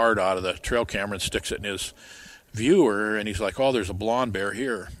card out of the trail camera and sticks it in his viewer, and he's like, "Oh, there's a blonde bear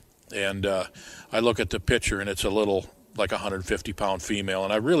here." And I look at the picture, and it's a little, like 150-pound female,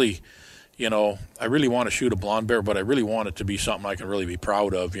 and I really want to shoot a blonde bear, but I really want it to be something I can really be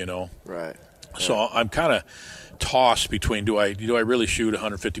proud of, Right. So I'm kind of tossed between do I really shoot a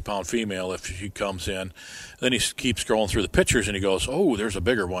 150-pound female if she comes in. Then he keeps scrolling through the pictures and he goes, "Oh, there's a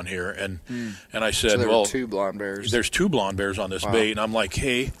bigger one here." And I said, So there "Well, were 2 blonde bears. There's 2 blonde bears on this bait." And I'm like,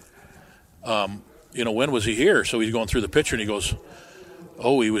 "Hey, when was he here?" So he's going through the picture and he goes,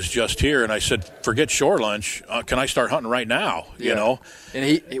 "Oh, he was just here." And I said, "Forget shore lunch. Can I start hunting right now?" And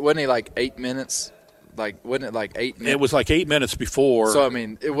he wasn't he like 8 minutes? Wasn't it like 8 minutes? It was like 8 minutes before. So, I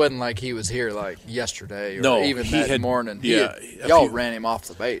mean, it wasn't like he was here like yesterday or even he that had, morning. Y'all ran him off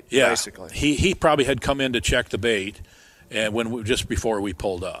the bait, yeah, basically. He probably had come in to check the bait and just before we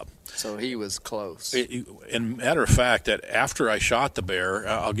pulled up. So he was close. And matter of fact, that after I shot the bear,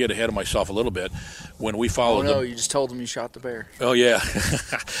 I'll get ahead of myself a little bit. When we followed you just told him you shot the bear. Oh, yeah.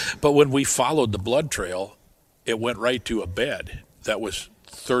 But when we followed the blood trail, it went right to a bed that was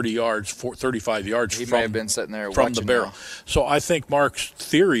 35 yards He may have been sitting there from watching the barrel. now. So I think Mark's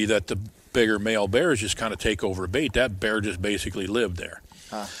theory that the bigger male bears just kind of take over a bait, that bear just basically lived there.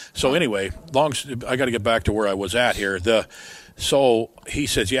 So anyway, I got to get back to where I was at here. So he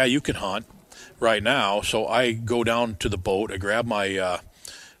says, "Yeah, you can hunt right now." So I go down to the boat. I grab my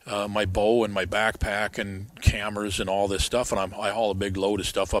my bow and my backpack and cameras and all this stuff, and I haul a big load of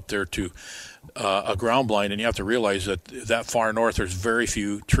stuff up there to a ground blind. And you have to realize that far north, there's very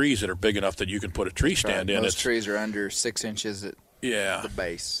few trees that are big enough that you can put a tree stand in. Those trees are under 6 inches at the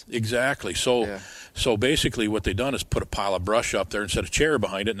base. Exactly. So basically what they've done is put a pile of brush up there and set a chair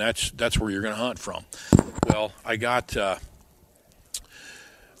behind it, and that's where you're going to hunt from. Well, I got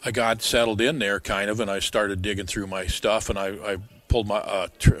settled in there kind of, and I started digging through my stuff, and I pulled my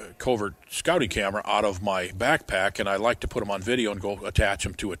covert scouting camera out of my backpack, and I like to put them on video and go attach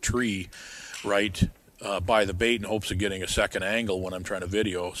them to a tree right by the bait in hopes of getting a second angle when I'm trying to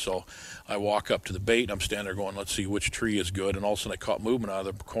video. So I walk up to the bait, and I'm standing there going, let's see which tree is good. And all of a sudden I caught movement out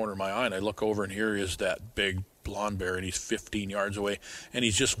of the corner of my eye, and I look over, and here is that big blonde bear, and he's 15 yards away, and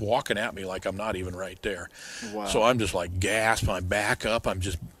he's just walking at me like I'm not even right there. Wow. So I'm just like gasped. I back up. I'm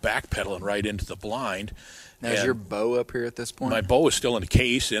just backpedaling right into the blind. Now, is your bow up here at this point? My bow is still in the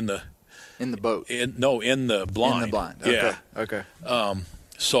case in the boat. In the blind. In the blind. Okay. Yeah. Okay.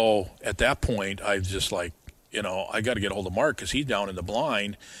 So at that point, I was just like, You know, I got to get a hold of Mark because he's down in the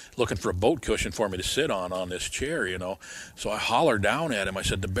blind looking for a boat cushion for me to sit on this chair, you know. So I hollered down at him. I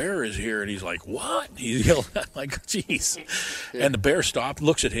said, the bear is here. And he's like, what? He's yelling. I'm like, jeez. Yeah. And the bear stopped,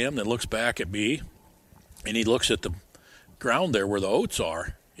 looks at him, then looks back at me. And he looks at the ground there where the oats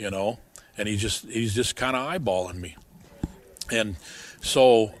are, you know. And he's just kind of eyeballing me. And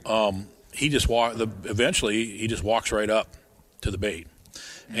so eventually he just walks right up to the bait.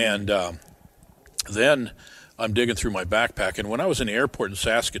 And then I'm digging through my backpack, and when I was in the airport in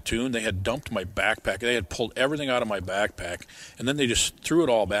Saskatoon, they had dumped my backpack. They had pulled everything out of my backpack, and then they just threw it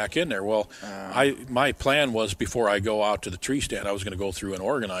all back in there. Well, my plan was before I go out to the tree stand, I was going to go through and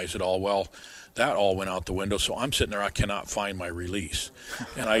organize it all. Well, that all went out the window, so I'm sitting there. I cannot find my release,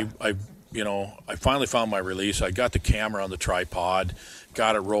 and I finally found my release. I got the camera on the tripod,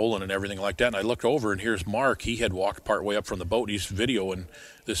 got it rolling and everything like that, and I looked over, and here's Mark. He had walked part way up from the boat, and he's videoing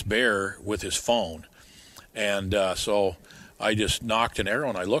this bear with his phone. And so I just knocked an arrow,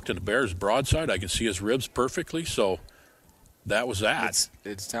 and I looked, and the bear's broadside. I can see his ribs perfectly, so that was that.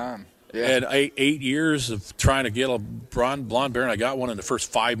 It's time. Yeah. And 8 years of trying to get a blonde bear, and I got one in the first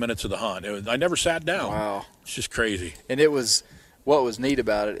 5 minutes of the hunt. I never sat down. Wow. It's just crazy. And what was neat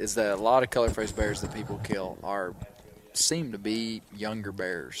about it is that a lot of color-faced bears that people kill seem to be younger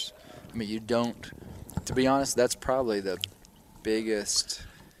bears. I mean, to be honest, that's probably the biggest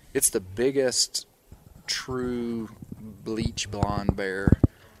true bleach blonde bear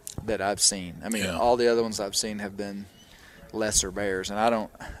that I've seen. I mean, all the other ones I've seen have been lesser bears, and I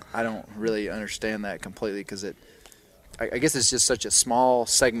don't really understand that completely because I guess it's just such a small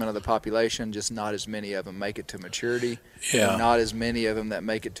segment of the population. Just not as many of them make it to maturity. Yeah. And not as many of them that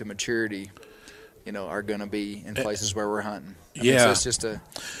make it to maturity, you know, are going to be in places where we're hunting. I mean, so it's just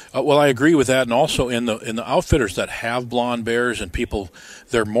well, I agree with that, and also in the outfitters that have blonde bears and people,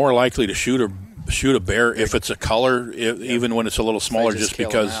 they're more likely to shoot a bear if it's a color, even when it's a little smaller, just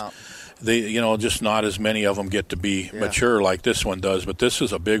because they, just not as many of them get to be mature like this one does. But this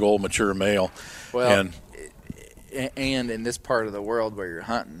is a big old mature male. Well, and in this part of the world where you're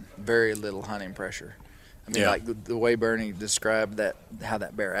hunting, very little hunting pressure. I mean, like the way Bernie described how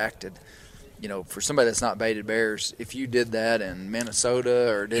that bear acted. You know, for somebody that's not baited bears, if you did that in Minnesota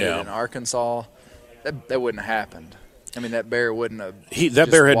or did it in Arkansas, that wouldn't have happened. I mean, that bear wouldn't have.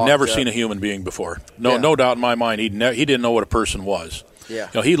 That bear had never seen a human being before. No doubt in my mind. He didn't know what a person was. Yeah.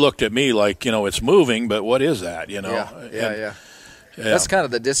 He looked at me like, it's moving, but what is that? Yeah. That's kind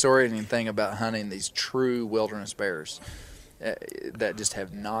of the disorienting thing about hunting these true wilderness bears that just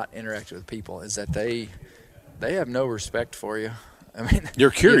have not interacted with people is that they have no respect for you. I mean,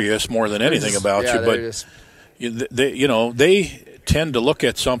 you're curious more than anything about you, but they tend to look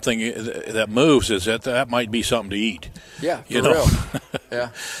at something that moves as that might be something to eat. Yeah, for real. Yeah,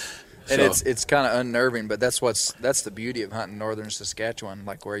 and it's kind of unnerving, but that's the beauty of hunting northern Saskatchewan,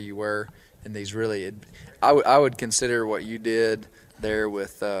 like where you were in these really. I would consider what you did there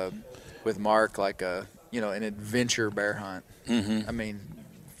with Mark like an adventure bear hunt. Mm-hmm. I mean,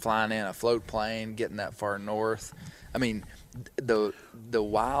 flying in a float plane, getting that far north. I mean, the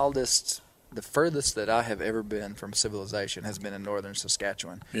wildest, the furthest that I have ever been from civilization has been in northern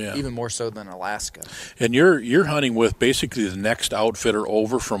Saskatchewan. Yeah. Even more so than Alaska. And you're hunting with basically the next outfitter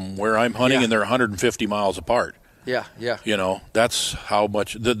over from where I'm hunting, and they're 150 miles apart. Yeah. That's how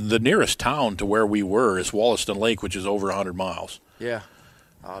much. The nearest town to where we were is Wollaston Lake, which is over 100 miles. Yeah,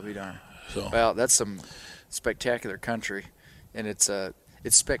 I'll be darned. So, well, that's some spectacular country, and it's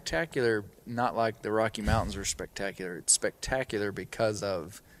spectacular, not like the Rocky Mountains are spectacular. It's spectacular because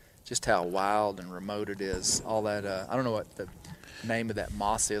of just how wild and remote it is. All that, I don't know what the name of that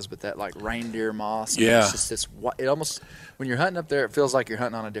moss is, but that like reindeer moss. Yeah. It's just it almost, when you're hunting up there, it feels like you're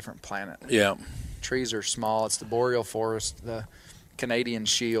hunting on a different planet. Yeah. Trees are small. It's the boreal forest. The Canadian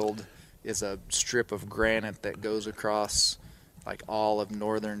Shield is a strip of granite that goes across like all of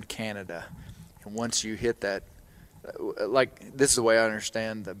northern Canada. And once you hit that, like, this is the way I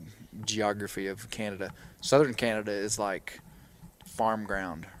understand the geography of Canada. Southern Canada is like farm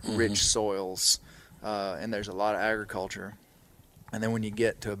ground, rich soils, and there's a lot of agriculture. And then when you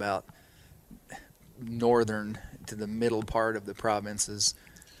get to about to the middle part of the provinces,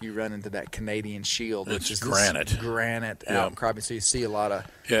 you run into that Canadian Shield, which is granite outcropping. So you see a lot of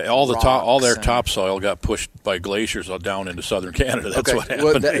all their topsoil got pushed by glaciers down into southern Canada. That's what happened.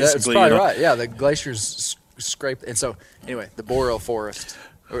 Well, that's probably right. Yeah, the glaciers scraped. And so anyway, the boreal forest.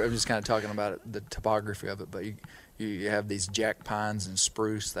 I'm just kind of talking about the topography of it, but you have these jack pines and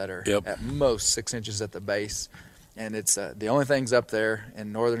spruce that are at most 6 inches at the base, and it's the only things up there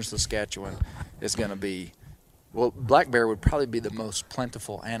in northern Saskatchewan is going to be. Well, black bear would probably be the most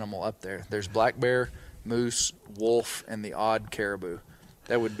plentiful animal up there. There's black bear, moose, wolf, and the odd caribou.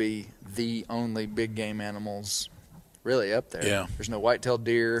 That would be the only big game animals really up there. Yeah. There's no white-tailed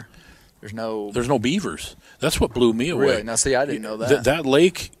deer. There's no beavers. That's what blew me away. Really? Now, see, I didn't know that. That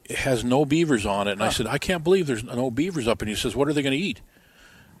lake has no beavers on it. And I said, I can't believe there's no beavers up. And he says, what are they going to eat?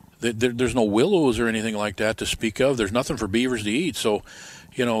 There's no willows or anything like that to speak of. There's nothing for beavers to eat. So,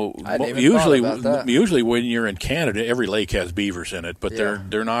 usually when you're in Canada, every lake has beavers in it, but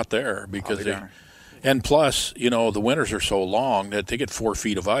they're not there because and plus, the winters are so long that they get 4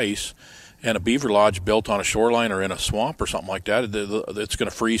 feet of ice. And a beaver lodge built on a shoreline or in a swamp or something like that, it's going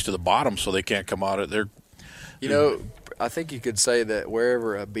to freeze to the bottom, so they can't come out of there. I think you could say that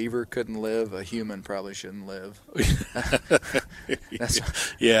wherever a beaver couldn't live, a human probably shouldn't live. That's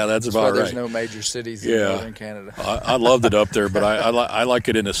about right. There's no major cities in northern Canada. I loved it up there, but I like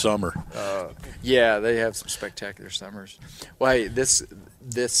it in the summer. They have some spectacular summers. Well, hey, this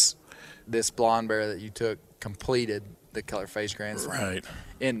blonde bear that you took completed the Color Phase Grand Slam. Right.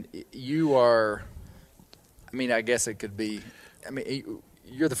 And you are, I guess it could be,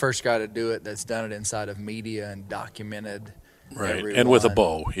 you're the first guy to do it that's done it inside of media and documented. Right. And with a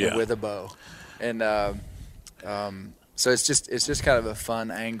bow, And with a bow. And so it's just kind of a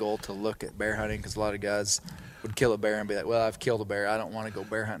fun angle to look at bear hunting, because a lot of guys would kill a bear and be like, well, I've killed a bear, I don't want to go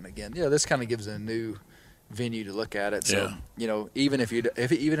bear hunting again. This kind of gives a new venue to look at it. So, even if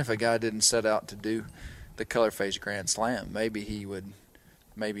a guy didn't set out to do the Color Phase Grand Slam, maybe he would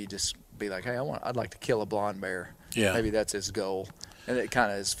just be like, hey, I'd like to kill a blonde bear. Yeah. Maybe that's his goal. And it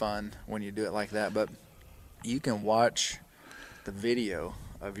kind of is fun when you do it like that. But you can watch the video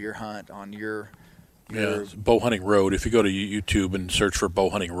of your hunt on your Bow Hunting Road. If you go to YouTube and search for Bow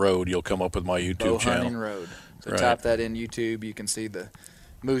Hunting Road, you'll come up with my YouTube channel. Bow Hunting Road. So type that in YouTube. You can see the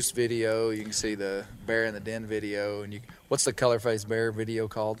moose video. You can see the bear in the den video. And what's the Color Phase Bear video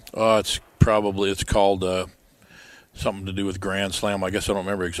called? It's called something to do with Grand Slam. I guess I don't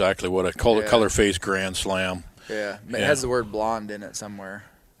remember exactly what I call it. Color Phase Grand Slam. Yeah. It has the word blonde in it somewhere,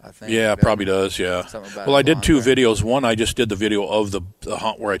 I think. Yeah, it probably does, yeah. Well, I did 2 videos. One, I just did the video of the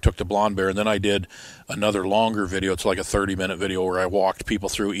hunt where I took the blonde bear, and then I did another longer video. It's like a 30-minute video where I walked people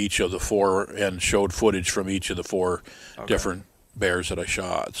through each of the 4 and showed footage from each of the 4 different bears that I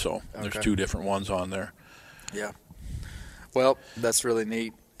shot. So there's 2 different ones on there. Yeah. Well, that's really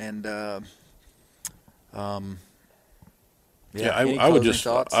neat. And I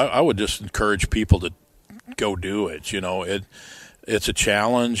would just encourage people to go do it. It's a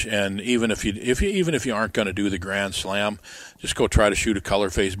challenge, and even if you aren't going to do the Grand Slam, just go try to shoot a Color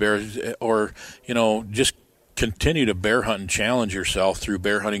Phase bear, or just continue to bear hunt and challenge yourself through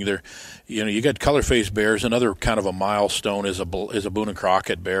bear hunting. There, you got Color Phase bears. Another kind of a milestone is a Boone and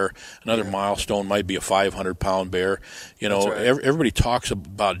Crockett bear. Another milestone might be a 500-pound bear. Everybody talks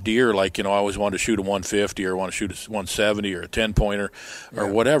about deer like I always wanted to shoot a 150 or want to shoot a 170 or a 10-pointer or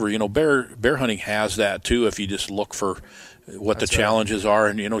whatever. Bear hunting has that too if you just look for what the challenges are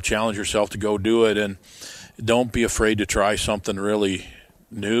and challenge yourself to go do it, and don't be afraid to try something really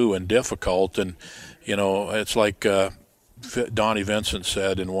new and difficult. And it's like Donnie Vincent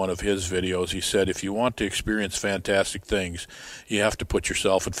said in one of his videos. He said, if you want to experience fantastic things, you have to put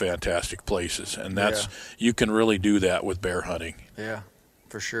yourself in fantastic places, and you can really do that with bear hunting. Yeah,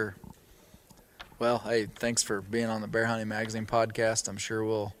 for sure. Well, hey, thanks for being on the Bear Hunting Magazine podcast. I'm sure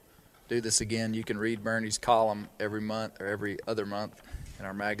we'll do this again. You can read Bernie's column every month or every other month in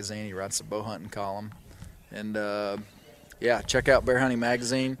our magazine. He writes a bow hunting column. And, check out Bear Hunting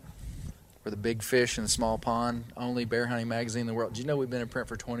Magazine. We're the big fish in the small pond, only bear hunting magazine in the world. Did you know we've been in print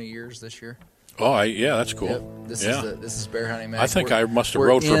for 20 years this year? Oh, that's cool. Yep. This is Bear Hunting Magazine. I think I must have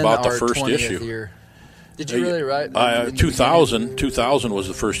wrote for about the first issue. Year. Did you really write? 2000 was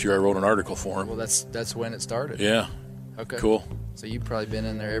the first year I wrote an article for him. Well, that's when it started. Yeah. Okay. Cool. So you've probably been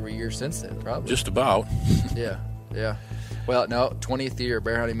in there every year since then, probably. Just about. Yeah. Well, no, 20th year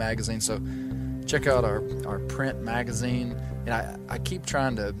Bear Hunting Magazine. So check out our print magazine. And I keep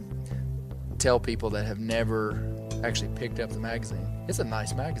trying to tell people that have never actually picked up the magazine. It's a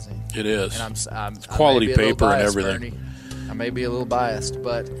nice magazine. It is. And it's quality paper and everything. Bernie. I may be a little biased,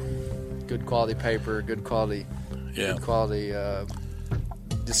 but good quality paper, good quality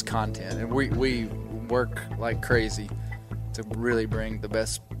just content. And we work like crazy to really bring the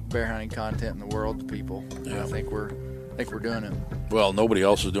best bear hunting content in the world to people. Yeah. And I think we're doing it. Well, nobody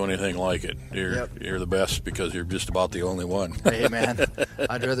else is doing anything like it. You're the best because you're just about the only one. Hey man,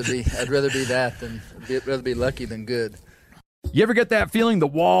 I'd rather be that than rather be lucky than good. You ever get that feeling the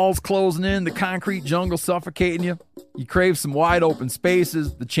walls closing in, the concrete jungle suffocating you? You crave some wide open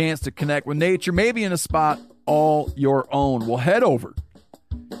spaces, the chance to connect with nature, maybe in a spot all your own. Well, head over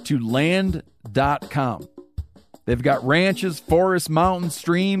to land.com. They've got ranches, forests, mountains,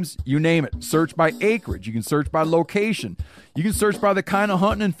 streams, you name it. Search by acreage. You can search by location. You can search by the kind of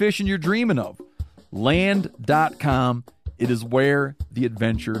hunting and fishing you're dreaming of. Land.com. It is where the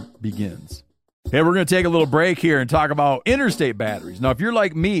adventure begins. Hey, we're going to take a little break here and talk about Interstate batteries. Now, if you're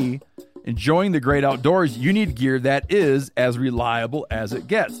like me, enjoying the great outdoors, you need gear that is as reliable as it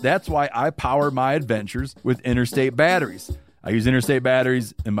gets. That's why I power my adventures with Interstate batteries. I use Interstate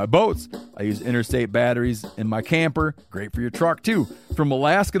batteries in my boats. I use Interstate batteries in my camper. Great for your truck, too. From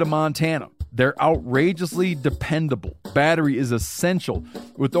Alaska to Montana, they're outrageously dependable. Battery is essential.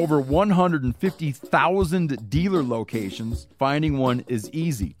 With over 150,000 dealer locations, finding one is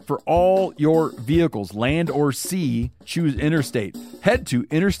easy. For all your vehicles, land or sea, choose Interstate. Head to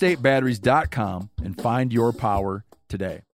interstatebatteries.com and find your power today.